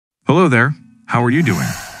Hello there, how are you doing?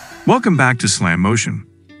 Welcome back to Slam Motion.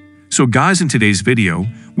 So guys, in today's video,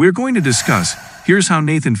 we're going to discuss here's how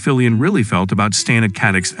Nathan Fillion really felt about Stana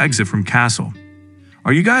Katics' exit from Castle.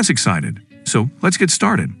 Are you guys excited? So let's get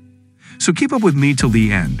started. So keep up with me till the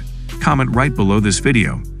end, comment right below this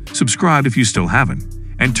video, subscribe if you still haven't,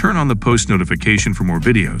 and turn on the post notification for more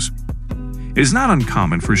videos. It is not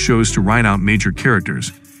uncommon for shows to write out major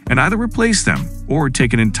characters and either replace them or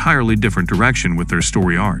take an entirely different direction with their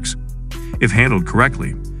story arcs. If handled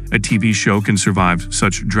correctly, a TV show can survive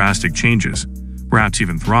such drastic changes, perhaps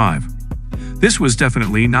even thrive. This was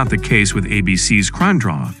definitely not the case with ABC's crime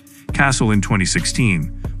drama, Castle, in 2016,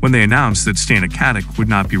 when they announced that Stana Katics would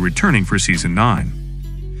not be returning for Season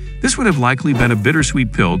 9. This would have likely been a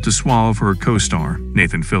bittersweet pill to swallow for her co-star,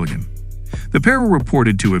 Nathan Fillion. The pair were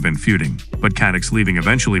reported to have been feuding, but Katics leaving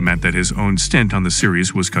eventually meant that his own stint on the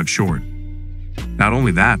series was cut short. Not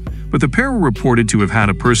only that, but the pair were reported to have had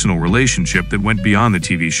a personal relationship that went beyond the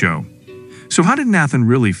TV show. So how did Nathan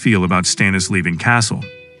really feel about Stana's leaving Castle?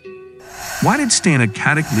 Why did Stana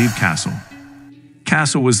Katics leave Castle?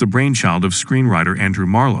 Castle was the brainchild of screenwriter Andrew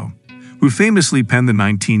Marlowe, who famously penned the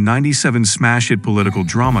 1997 smash hit political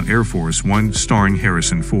drama Air Force One starring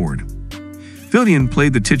Harrison Ford. Fillion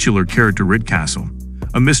played the titular character Rit Castle,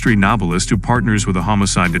 a mystery novelist who partners with a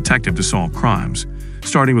homicide detective to solve crimes,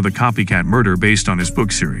 starting with a copycat murder based on his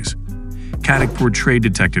book series. Katics portrayed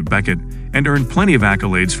Detective Beckett and earned plenty of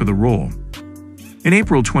accolades for the role. In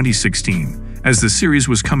April 2016, as the series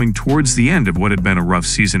was coming towards the end of what had been a rough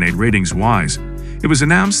Season 8 ratings-wise, it was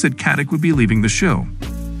announced that Katics would be leaving the show.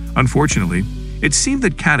 Unfortunately, it seemed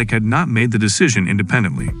that Katics had not made the decision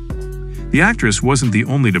independently. The actress wasn't the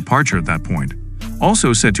only departure at that point.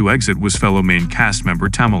 Also set to exit was fellow main cast member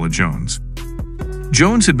Tamala Jones.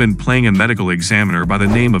 Jones had been playing a medical examiner by the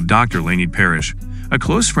name of Dr. Lainey Parrish, a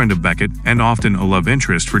close friend of Beckett and often a love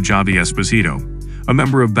interest for Javi Esposito, a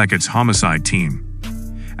member of Beckett's homicide team.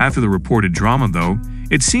 After the reported drama, though,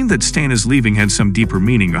 it seemed that Stana's leaving had some deeper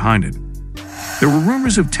meaning behind it. There were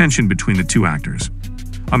rumors of tension between the two actors.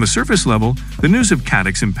 On the surface level, the news of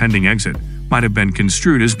Katics' impending exit might have been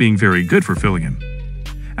construed as being very good for Fillion.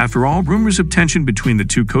 After all, rumors of tension between the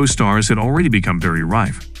two co-stars had already become very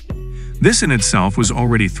rife. This in itself was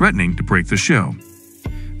already threatening to break the show.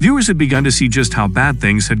 Viewers had begun to see just how bad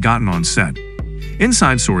things had gotten on set.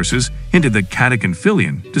 Inside sources hinted that Katics and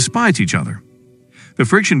Fillion despised each other. The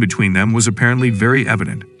friction between them was apparently very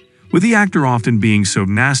evident, with the actor often being so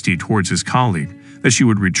nasty towards his colleague that she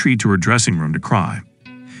would retreat to her dressing room to cry.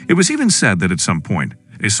 It was even said that at some point,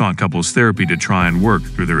 they sought couples therapy to try and work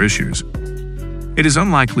through their issues. It is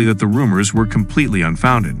unlikely that the rumors were completely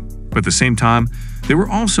unfounded, but at the same time, they were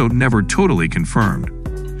also never totally confirmed.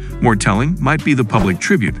 More telling might be the public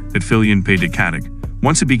tribute that Fillion paid to Katics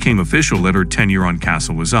once it became official that her tenure on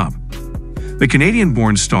Castle was up. The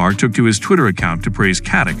Canadian-born star took to his Twitter account to praise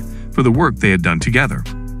Katics for the work they had done together.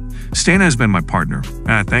 "Stana has been my partner,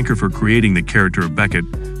 and I thank her for creating the character of Beckett,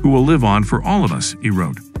 who will live on for all of us," he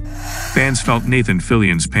wrote. Fans felt Nathan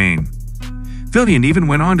Fillion's pain. Fillion even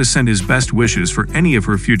went on to send his best wishes for any of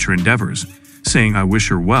her future endeavors, saying, "I wish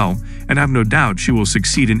her well, and have no doubt she will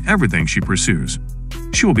succeed in everything she pursues.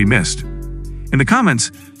 She will be missed." In the comments,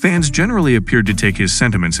 fans generally appeared to take his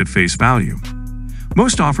sentiments at face value.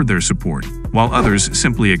 Most offered their support, while others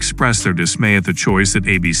simply expressed their dismay at the choice that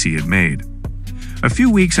ABC had made. A few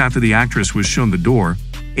weeks after the actress was shown the door,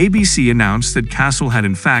 ABC announced that Castle had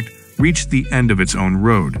in fact reached the end of its own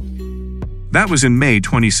road. That was in May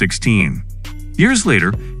 2016. Years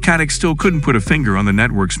later, Katics still couldn't put a finger on the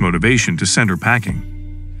network's motivation to send her packing.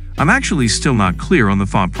 "I'm actually still not clear on the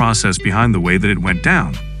thought process behind the way that it went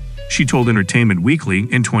down," she told Entertainment Weekly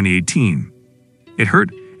in 2018. "It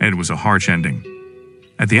hurt, and it was a harsh ending."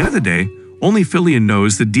 At the end of the day, only Fillion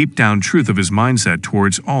knows the deep-down truth of his mindset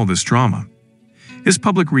towards all this drama. His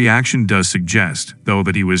public reaction does suggest, though,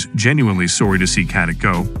 that he was genuinely sorry to see Katics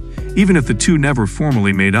go, even if the two never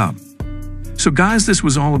formally made up. So guys, this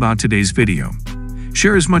was all about today's video.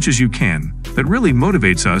 Share as much as you can. That really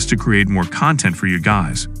motivates us to create more content for you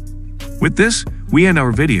guys. With this, we end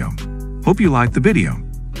our video. Hope you liked the video.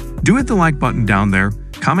 Do hit the like button down there,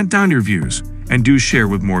 comment down your views, and do share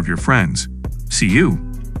with more of your friends. See you.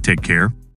 Take care.